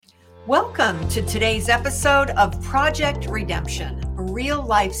Welcome to today's episode of Project Redemption, real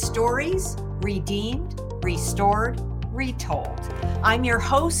life stories, redeemed, restored, retold. I'm your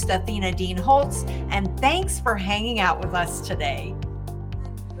host, Athena Dean Holtz, and thanks for hanging out with us today.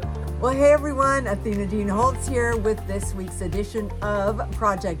 Well, hey everyone, Athena Dean Holtz here with this week's edition of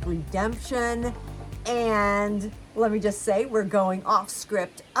Project Redemption. And let me just say, we're going off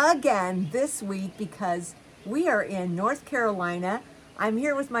script again this week because we are in North Carolina. I'm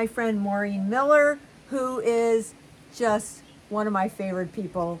here with my friend Maureen Miller, who is just one of my favorite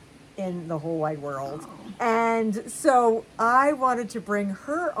people in the whole wide world. And so I wanted to bring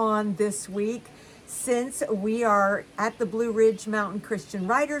her on this week since we are at the Blue Ridge Mountain Christian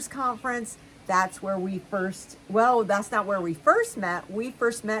Writers Conference. That's where we first, that's not where we first met. We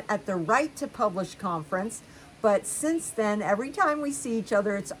first met at the Right to Publish conference. But since then, every time we see each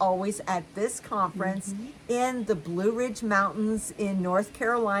other, it's always at this conference in the Blue Ridge Mountains in North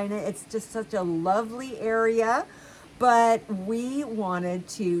Carolina. It's just such a lovely area. But we wanted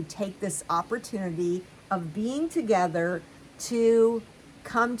to take this opportunity of being together to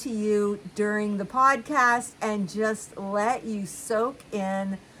come to you during the podcast and just let you soak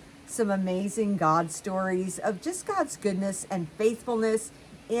in some amazing God stories of just God's goodness and faithfulness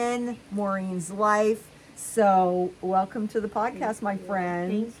in Maureen's life. So welcome to the podcast, my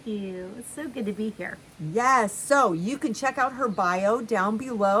friend. Thank you. It's so good to be here. Yes. So you can check out her bio down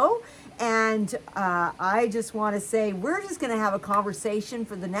below. And I just want to say, we're just going to have a conversation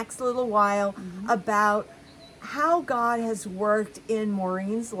for the next little while about how God has worked in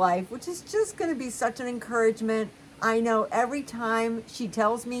Maureen's life, which is just going to be such an encouragement. I know every time she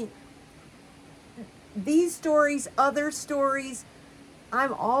tells me these stories, other stories,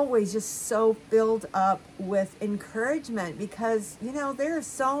 I'm always just so filled up with encouragement because, you know, there's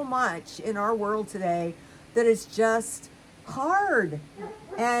so much in our world today that is just hard.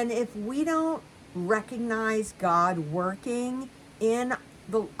 And if we don't recognize God working in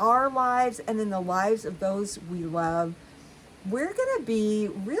our lives and in the lives of those we love, we're going to be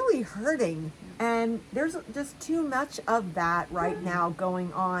really hurting. And there's just too much of that right now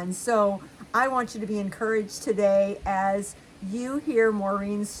going on. So I want you to be encouraged today as you hear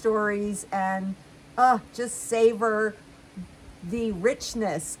Maureen's stories and just savor the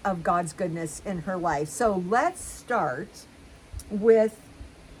richness of God's goodness in her life. So let's start with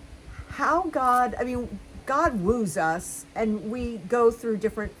how God woos us and we go through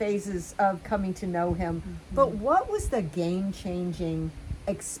different phases of coming to know him. But what was the game-changing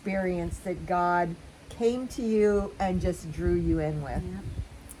experience that God came to you and just drew you in with? Yep.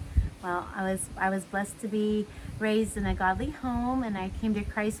 Well, I was blessed to be raised in a godly home, and I came to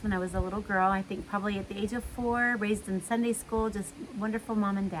Christ when I was a little girl. I think probably at the age of 4, raised in Sunday school, just wonderful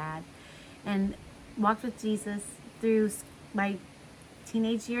mom and dad, and walked with Jesus through my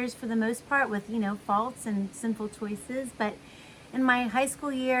teenage years for the most part with, faults and sinful choices. But in my high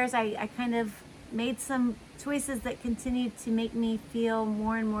school years, I kind of made some choices that continued to make me feel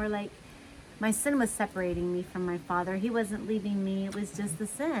more and more like my sin was separating me from my Father. He wasn't leaving me. It was just the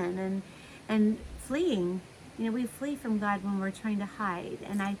sin and fleeing. We flee from God when we're trying to hide.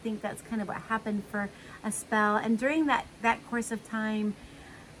 And I think that's kind of what happened for a spell. And during that course of time,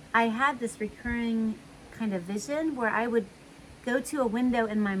 I had this recurring kind of vision where I would go to a window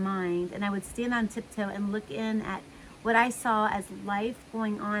in my mind and I would stand on tiptoe and look in at what I saw as life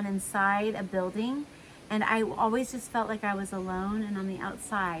going on inside a building. And I always just felt like I was alone and on the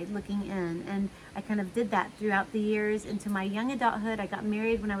outside looking in. And I kind of did that throughout the years into my young adulthood. I got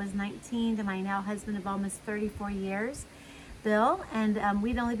married when I was 19 to my now husband of almost 34 years, Bill. And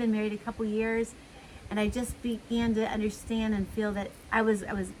we'd only been married a couple years. And I just began to understand and feel that I was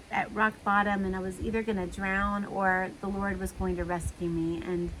at rock bottom and I was either going to drown or the Lord was going to rescue me.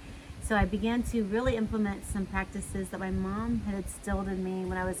 And so I began to really implement some practices that my mom had instilled in me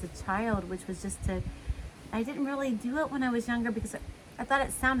when I was a child, which was just I didn't really do it when I was younger because I thought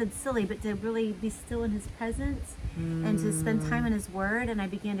it sounded silly, but to really be still in his presence and to spend time in his word. And I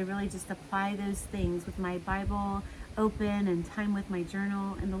began to really just apply those things with my Bible open and time with my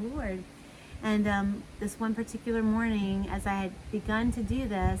journal and the Lord. And this one particular morning, as I had begun to do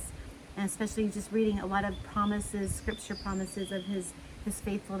this, and especially just reading a lot of promises, scripture promises of his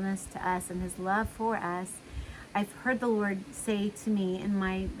faithfulness to us and his love for us, I've heard the Lord say to me in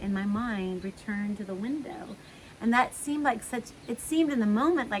my mind, return to the window. And that seemed like it seemed in the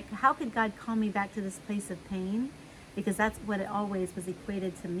moment like, how could God call me back to this place of pain? Because that's what it always was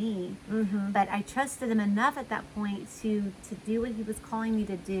equated to me. But I trusted him enough at that point to do what he was calling me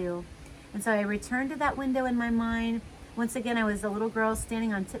to do. And so I returned to that window in my mind. Once again, I was a little girl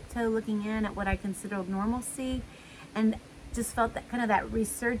standing on tiptoe looking in at what I considered normalcy. And just felt that kind of that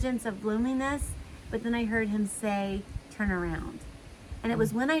resurgence of loneliness. But then I heard him say, turn around. And it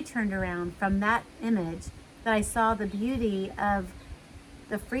was when I turned around from that image that I saw the beauty of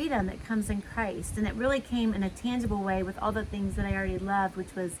the freedom that comes in Christ. And it really came in a tangible way with all the things that I already loved,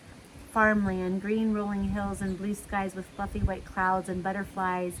 which was farmland, green rolling hills and blue skies with fluffy white clouds and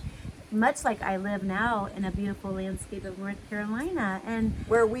butterflies, much like I live now in a beautiful landscape of North Carolina. And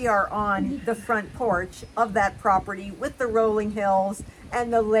where we are on the front porch of that property with the rolling hills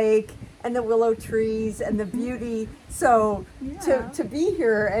and the lake and the willow trees and the beauty. So to be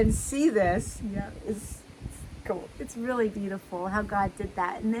here and see this is cool. It's really beautiful how God did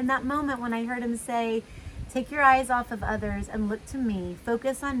that. And in that moment when I heard him say, take your eyes off of others and look to me,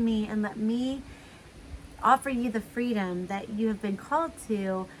 focus on me, and let me offer you the freedom that you have been called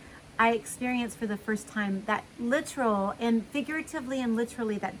to, I experienced for the first time that literal and figuratively and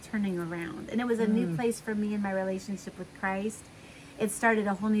literally that turning around. And it was a new place for me in my relationship with Christ. It started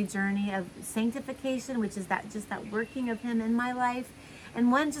a whole new journey of sanctification, which is that just that working of him in my life.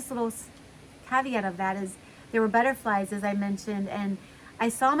 And one just little caveat of that is there were butterflies, as I mentioned, and I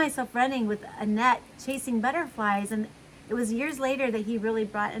saw myself running with a net chasing butterflies. And it was years later that he really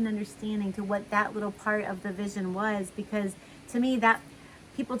brought an understanding to what that little part of the vision was, because to me that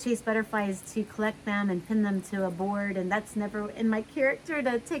people chase butterflies to collect them and pin them to a board, and that's never in my character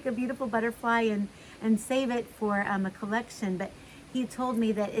to take a beautiful butterfly and save it for a collection. But he told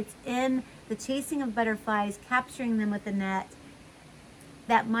me that it's in the chasing of butterflies, capturing them with a net,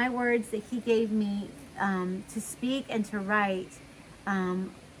 that my words that he gave me to speak and to write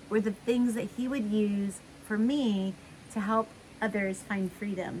were the things that he would use for me to help others find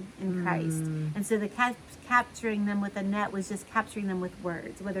freedom in Christ. And so the capturing them with a net was just capturing them with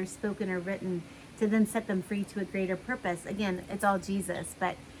words, whether spoken or written, to then set them free to a greater purpose. Again, it's all Jesus,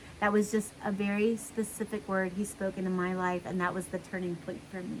 but that was just a very specific word he spoke into my life, and that was the turning point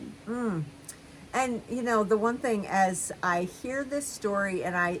for me. And you know, the one thing, as I hear this story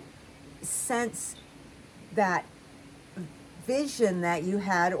and I sense that vision that you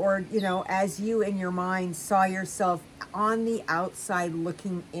had, or you know, as you in your mind saw yourself on the outside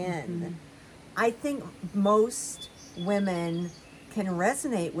looking in, I think most women can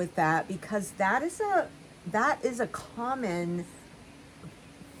resonate with that, because that is a common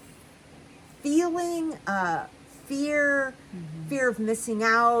feeling, fear of missing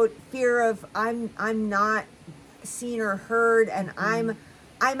out, fear of I'm not seen or heard, and I'm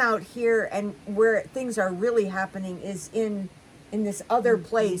out here, and where things are really happening is in this other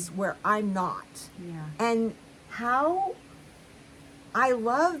place where I'm not. And how I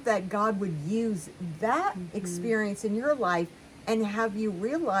love that God would use that experience in your life and have you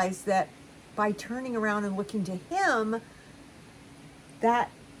realize that by turning around and looking to him, that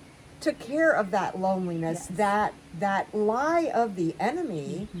took care of that loneliness, that lie of the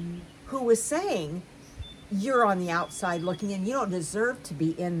enemy who was saying, you're on the outside looking in, you don't deserve to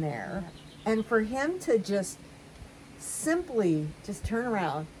be in there. And for him to just simply just turn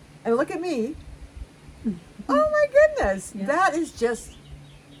around and look at me, oh my goodness, that is just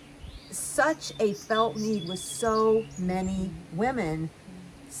such a felt need with so many women.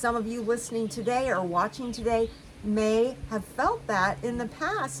 Some of you listening today or watching today may have felt that in the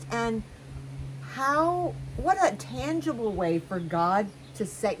past, and what a tangible way for God to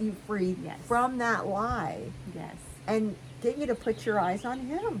set you free from that lie. And get you to put your eyes on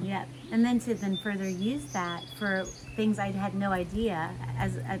him. And then to further use that for things I had no idea,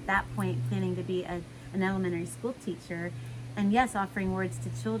 as at that point planning to be an elementary school teacher, and offering words to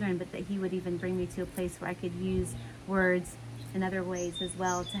children, but that he would even bring me to a place where I could use words in other ways as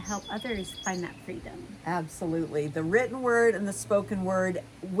well to help others find that freedom. Absolutely. The written word and the spoken word,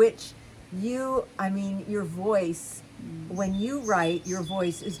 which your voice, when you write, your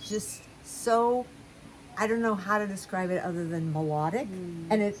voice is just so, I don't know how to describe it other than melodic.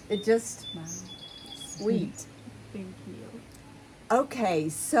 And it just, sweet. Thank you. Okay,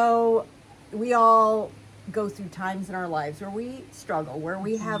 so we all go through times in our lives where we struggle, where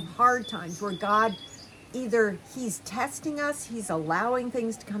we have hard times, where God, either he's testing us, he's allowing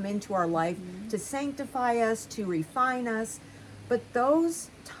things to come into our life to sanctify us, to refine us. But those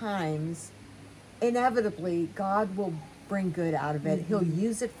times, inevitably, God will bring good out of it. He'll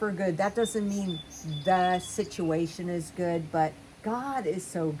use it for good. That doesn't mean the situation is good, but God is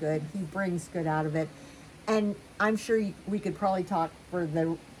so good. He brings good out of it. And I'm sure we could probably talk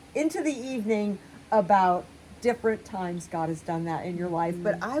into the evening about different times God has done that in your life.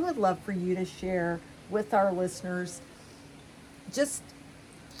 But I would love for you to share with our listeners just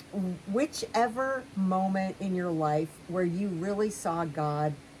whichever moment in your life where you really saw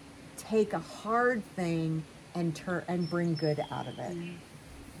God take a hard thing and bring good out of it.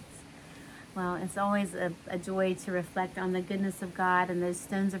 Well, it's always a joy to reflect on the goodness of God and those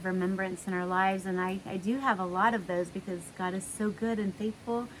stones of remembrance in our lives. And I do have a lot of those because God is so good and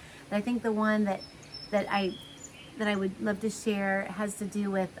faithful. But I think the one that I would love to share has to do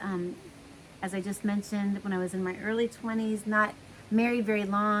with, as I just mentioned, when I was in my early 20s, not married very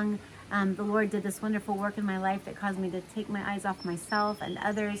long, the Lord did this wonderful work in my life that caused me to take my eyes off myself and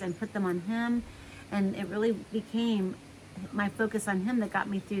others and put them on Him. And it really became my focus on Him that got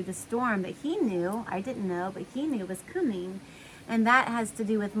me through the storm that He knew, I didn't know, but He knew was coming. And that has to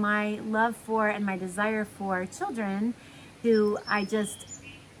do with my love for and my desire for children who I just,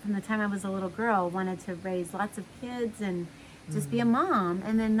 from the time I was a little girl, wanted to raise lots of kids and just be a mom.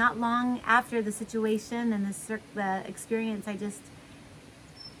 And then not long after the situation and the experience I just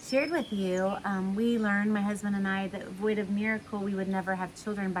shared with you, we learned, my husband and I, that void of miracle, we would never have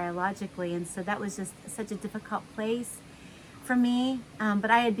children biologically. And so that was just such a difficult place for me.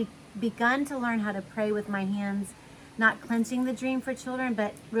 But I had begun to learn how to pray with my hands, not clenching the dream for children,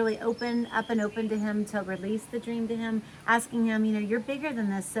 but really open to Him, to release the dream to Him, asking Him, you're bigger than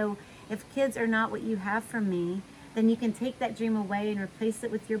this. So if kids are not what you have for me, then you can take that dream away and replace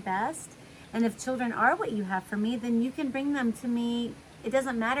it with your best. And if children are what you have for me, then you can bring them to me. It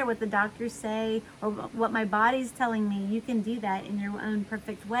doesn't matter what the doctors say or what my body's telling me. You can do that in your own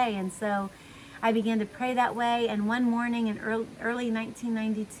perfect way. And so I began to pray that way. And one morning in early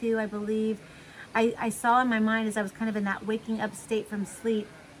 1992, I believe, I saw in my mind, as I was kind of in that waking up state from sleep,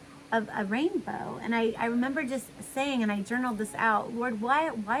 of a rainbow. And I remember just saying, and I journaled this out, Lord,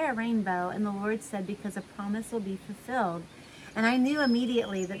 why a rainbow? And the Lord said, because a promise will be fulfilled. And I knew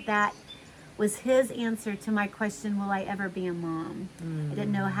immediately that was His answer to my question, will I ever be a mom? I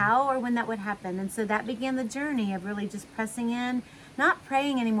didn't know how or when that would happen. And so that began the journey of really just pressing in, not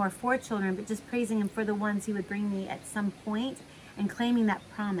praying anymore for children, but just praising Him for the ones He would bring me at some point, and claiming that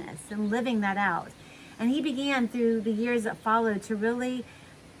promise and living that out. And He began through the years that followed to really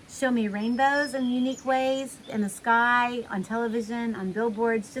show me rainbows in unique ways, in the sky, on television, on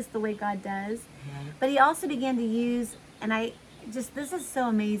billboards, just the way God does. But He also began to use, and this is so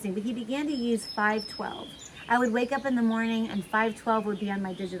amazing, but He began to use 512. I would wake up in the morning and 512 would be on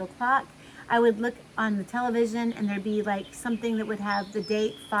my digital clock. I would look on the television and there'd be like something that would have the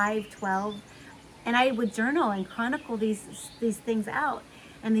date 512. And I would journal and chronicle these things out.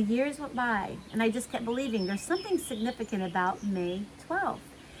 And the years went by and I just kept believing there's something significant about May 12th.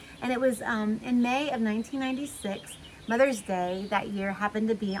 And it was in May of 1996, Mother's Day that year happened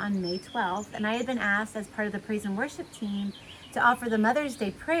to be on May 12th. And I had been asked as part of the praise and worship team to offer the Mother's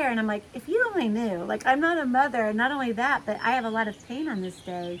Day prayer. And I'm like, if you only knew, like, I'm not a mother. And not only that, but I have a lot of pain on this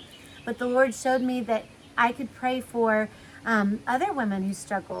day. But the Lord showed me that I could pray for other women who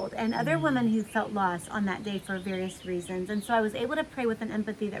struggled and other women who felt lost on that day for various reasons. And so I was able to pray with an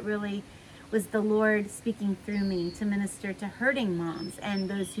empathy that really was the Lord speaking through me to minister to hurting moms and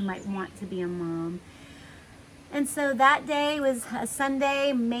those who might want to be a mom. And so that day was a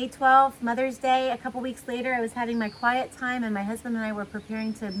Sunday, May 12th, Mother's Day. A couple weeks later, I was having my quiet time, and my husband and I were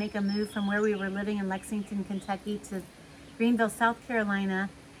preparing to make a move from where we were living in Lexington, Kentucky to Greenville, South Carolina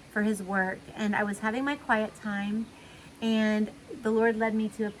for his work. And I was having my quiet time, and the Lord led me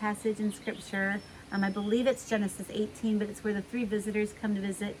to a passage in Scripture. I believe it's Genesis 18, but it's where the three visitors come to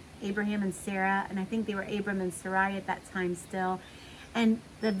visit Abraham and Sarah, and I think they were Abram and Sarai at that time still. And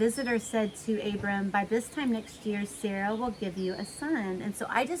the visitor said to Abram, by this time next year, Sarah will give you a son. And so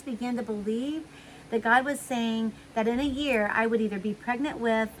I just began to believe that God was saying that in a year I would either be pregnant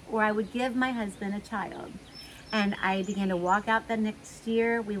with or I would give my husband a child. And I began to walk out the next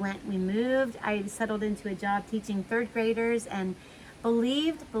year. We moved. I settled into a job teaching third graders and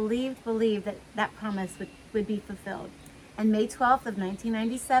believed that that promise would be fulfilled. And May 12th of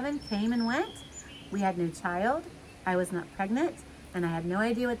 1997 came and went. We had no child. I was not pregnant. And I had no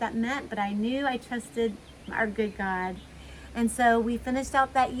idea what that meant, but I knew I trusted our good God. And so we finished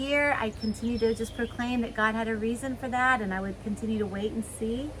out that year. I continued to just proclaim that God had a reason for that, and I would continue to wait and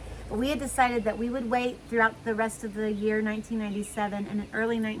see. But we had decided that we would wait throughout the rest of the year 1997, and in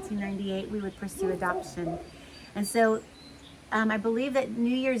early 1998 we would pursue adoption. And so I believe that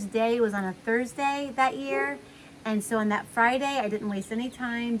New Year's Day was on a Thursday that year. And so on that Friday, I didn't waste any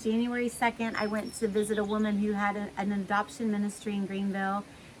time. January 2nd, I went to visit a woman who had an adoption ministry in Greenville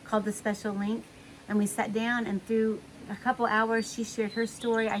called The Special Link. And we sat down, and through a couple hours, she shared her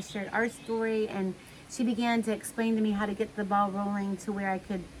story, I shared our story, and she began to explain to me how to get the ball rolling to where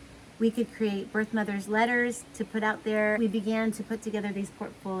we could create birth mothers letters to put out there. We began to put together these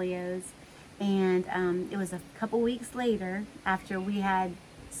portfolios. And it was a couple weeks later, after we had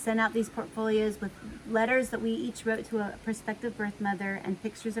sent out these portfolios with letters that we each wrote to a prospective birth mother and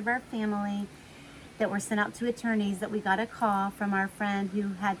pictures of our family that were sent out to attorneys, that we got a call from our friend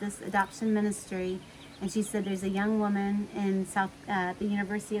who had this adoption ministry. And she said there's a young woman in the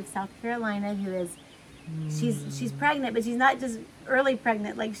University of South Carolina who is, she's pregnant, but she's not just early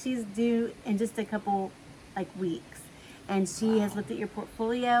pregnant, like she's due in just a couple weeks. And she has looked at your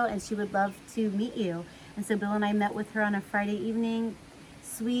portfolio and she would love to meet you. And so Bill and I met with her on a Friday evening.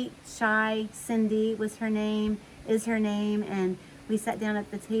 Sweet, shy Cindy was her name, is her name, and we sat down at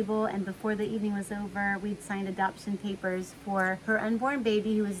the table, and before the evening was over, we'd signed adoption papers for her unborn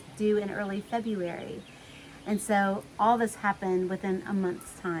baby who was due in early February. And so all this happened within a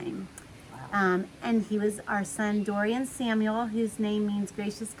month's time. Wow. And he was our son, Dorian Samuel, whose name means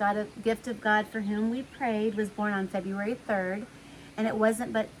gracious God, a gift of God for whom we prayed, was born on February 3rd. And it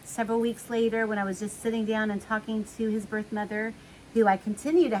wasn't but several weeks later, when I was just sitting down and talking to his birth mother, who I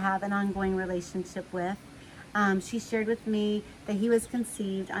continue to have an ongoing relationship with, she shared with me that he was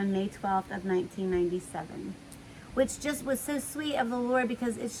conceived on May 12th of 1997, which just was so sweet of the Lord,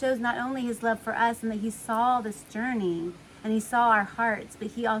 because it shows not only his love for us and that he saw this journey and he saw our hearts, but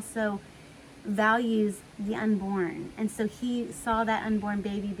he also values the unborn. And so he saw that unborn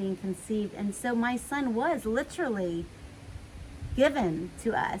baby being conceived. And so my son was literally given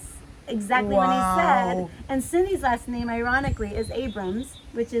to us exactly when he said. And Cindy's last name, ironically, is Abrams,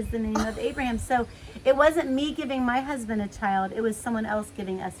 which is the name of Abraham. So it wasn't me giving my husband a child, it was someone else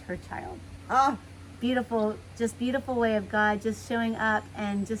giving us her child. Beautiful, just beautiful way of God just showing up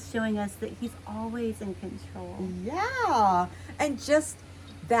and just showing us that he's always in control. Yeah. And just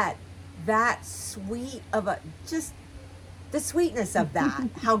that sweet of just the sweetness of that,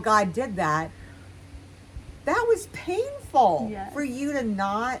 how God did that. That was painful for you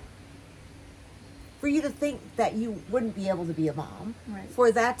to think that you wouldn't be able to be a mom,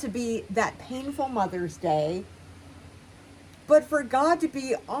 for that to be that painful Mother's Day, but for God to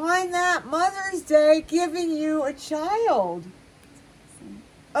be on that Mother's Day giving you a child.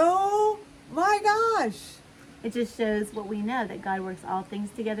 Oh my gosh. It just shows what we know, that God works all things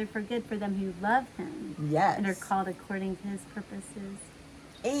together for good for them who love him. Yes. And are called according to his purposes.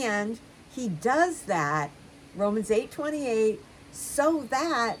 And he does that, Romans 8:28, so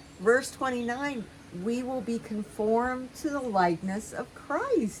that, verse 29, we will be conformed to the likeness of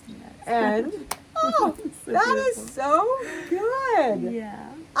Christ. Yes. And, so that beautiful. is so good.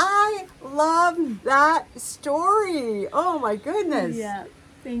 Yeah. I love that story. Oh my goodness. Yeah.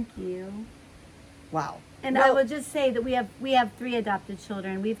 Thank you. Wow. And I will just say that we have 3 adopted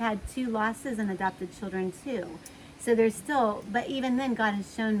children. We've had 2 losses in adopted children too. So there's still, but even then God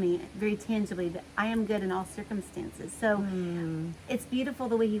has shown me very tangibly that I am good in all circumstances. So it's beautiful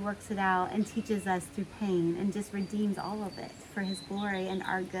the way he works it out and teaches us through pain and just redeems all of it for his glory and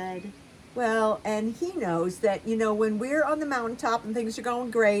our good. Well, and he knows that, when we're on the mountaintop and things are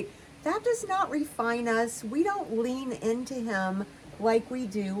going great, that does not refine us. We don't lean into him like we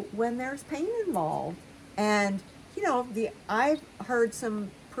do when there's pain involved. And, I've heard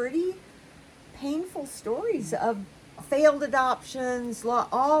some pretty painful stories of failed adoptions,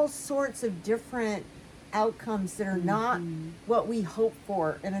 all sorts of different outcomes that are not what we hope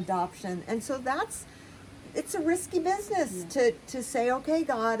for in adoption. And so it's a risky business to say, okay,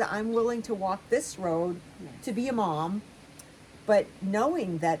 God, I'm willing to walk this road to be a mom, but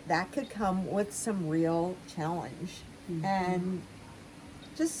knowing that could come with some real challenge. And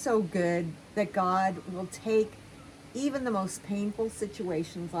just so good that God will take even the most painful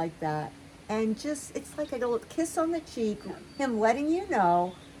situations like that, and it's like a little kiss on the cheek, him letting you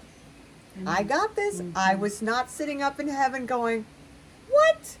know, I got this. I was not sitting up in heaven going,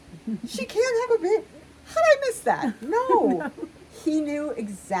 what? She can't have a baby. How did I miss that? No. He knew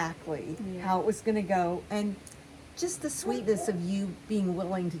exactly how it was going to go. And just the sweetness of you being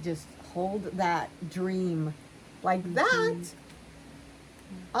willing to just hold that dream like that.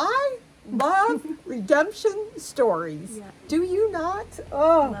 I love redemption stories. Yeah. Do you not?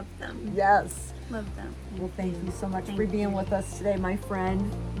 Oh, love them. Yes. Love them. Well, thank you so much for being with us today, my friend.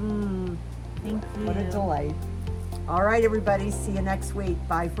 Thank you. What a delight. All right, everybody. See you next week.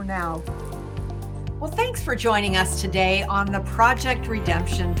 Bye for now. Well, thanks for joining us today on the Project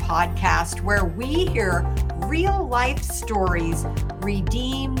Redemption podcast, where we hear real life stories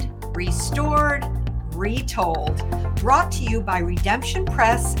redeemed, restored, retold. Brought to you by Redemption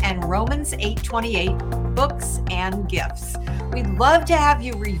Press and Romans 8:28 Books and Gifts. We'd love to have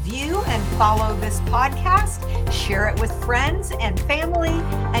you review and follow this podcast, share it with friends and family,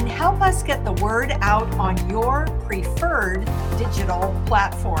 and help us get the word out on your preferred digital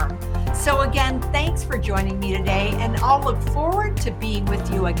platform. So again, thanks for joining me today, and I'll look forward to being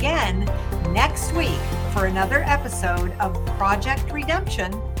with you again next week for another episode of Project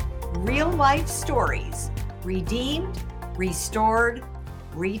Redemption, Real Life Stories, Redeemed, Restored,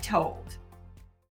 Retold.